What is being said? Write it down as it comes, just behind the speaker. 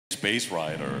Space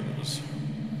Riders.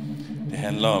 Det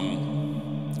handler om,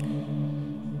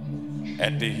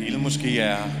 at det hele måske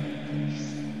er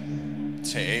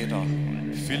teater,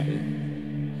 film.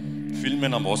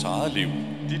 Filmen om vores eget liv.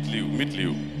 Dit liv, mit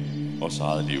liv, vores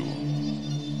eget liv.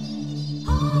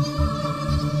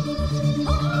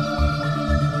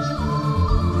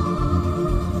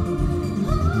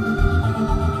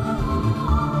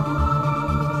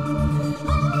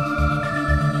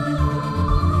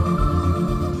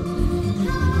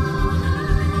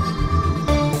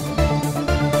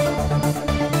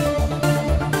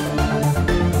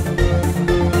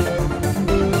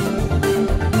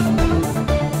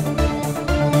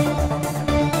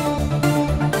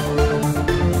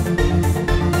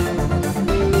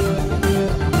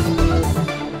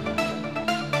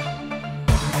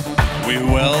 We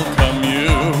welcome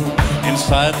you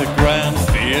inside the grand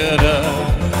theater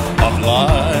of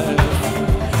life.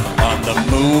 On the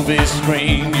movie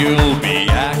screen you'll be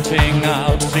acting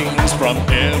out scenes from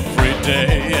every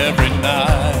day, every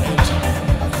night.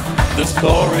 The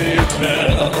story you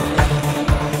tell,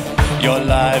 your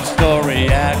life story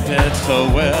acted so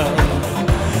well.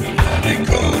 Let it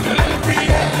go to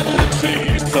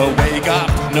reality. So wake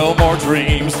up, no more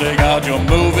dreams, take out your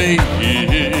movie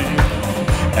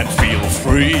and feel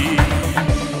free.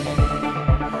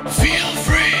 Feel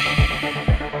free.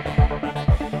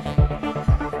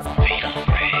 Feel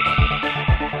free.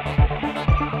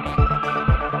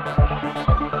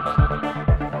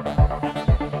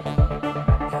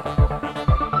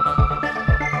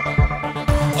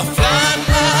 A flying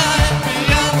high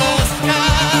beyond the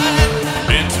sky,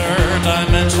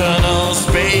 interdimensional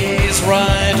space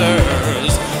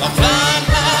riders. A flying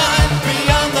high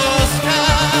beyond the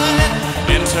sky,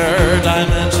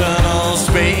 interdimensional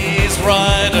space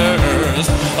riders.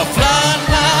 A flying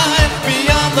high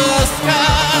beyond the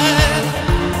sky.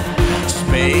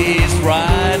 Space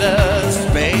riders,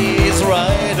 space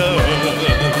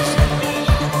riders.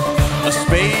 A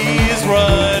space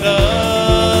riders.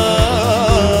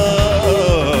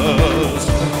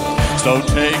 So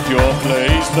take your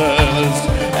places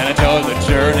and enjoy the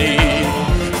journey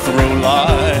through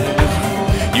life.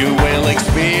 You will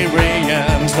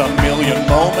experience a million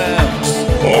moments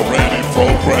already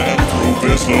programmed through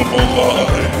visible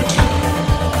light.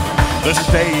 The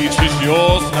stage is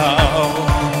yours now,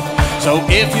 so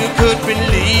if you could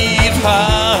believe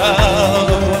how,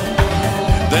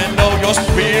 then know your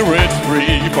spirit's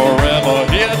free, forever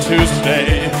here to stay.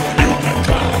 You can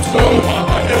climb so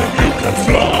high and you can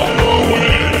fly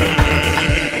away.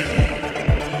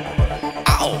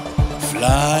 Ow!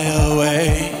 Fly away.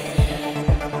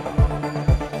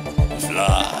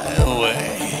 Fly away.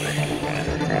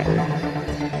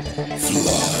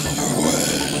 Fly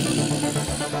away.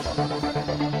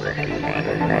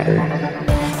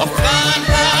 A flying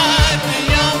high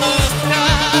beyond the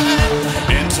sky,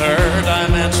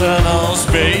 interdimensional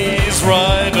space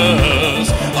riders.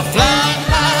 A flying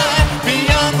high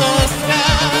beyond the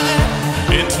sky,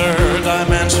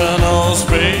 interdimensional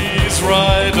space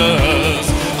riders.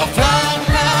 A flying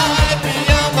high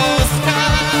beyond the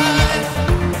sky.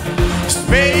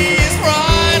 Space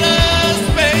riders,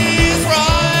 space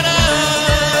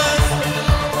riders,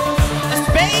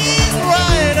 space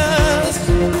riders.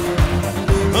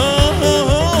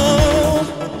 Oh,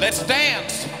 let's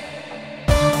dance.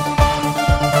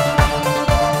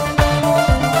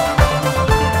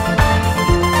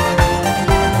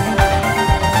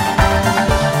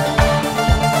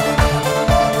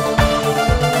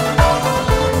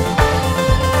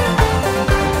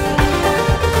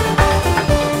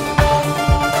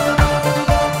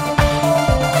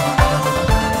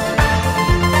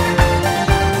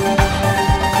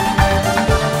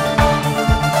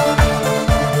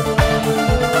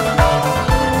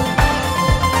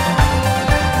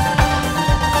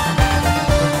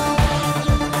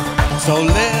 So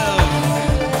live,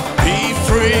 be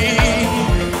free,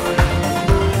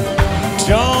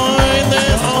 join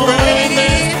this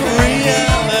great reality.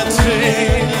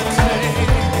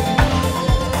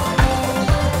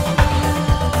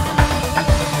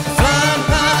 Fly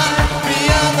high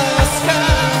beyond the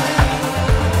sky.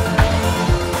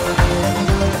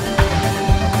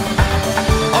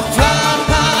 Oh, fly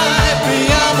high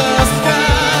beyond the sky.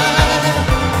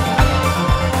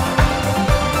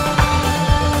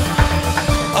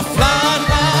 A flying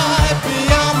high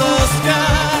beyond the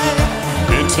sky.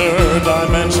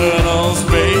 Interdimensional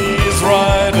space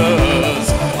riders.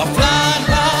 A flying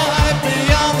high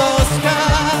beyond the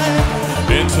sky.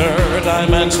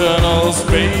 Interdimensional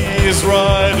space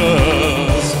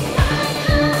riders.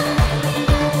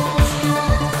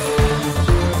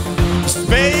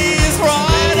 Space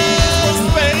riders,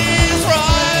 space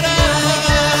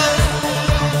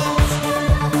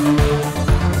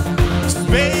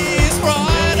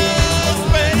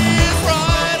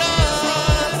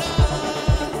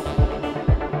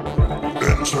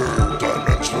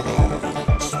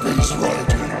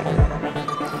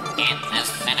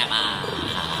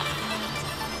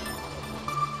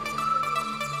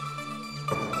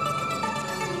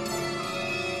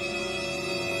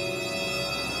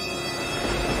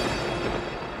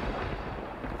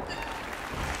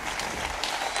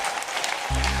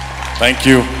Thank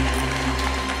you.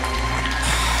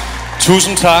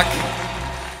 Tusind tak.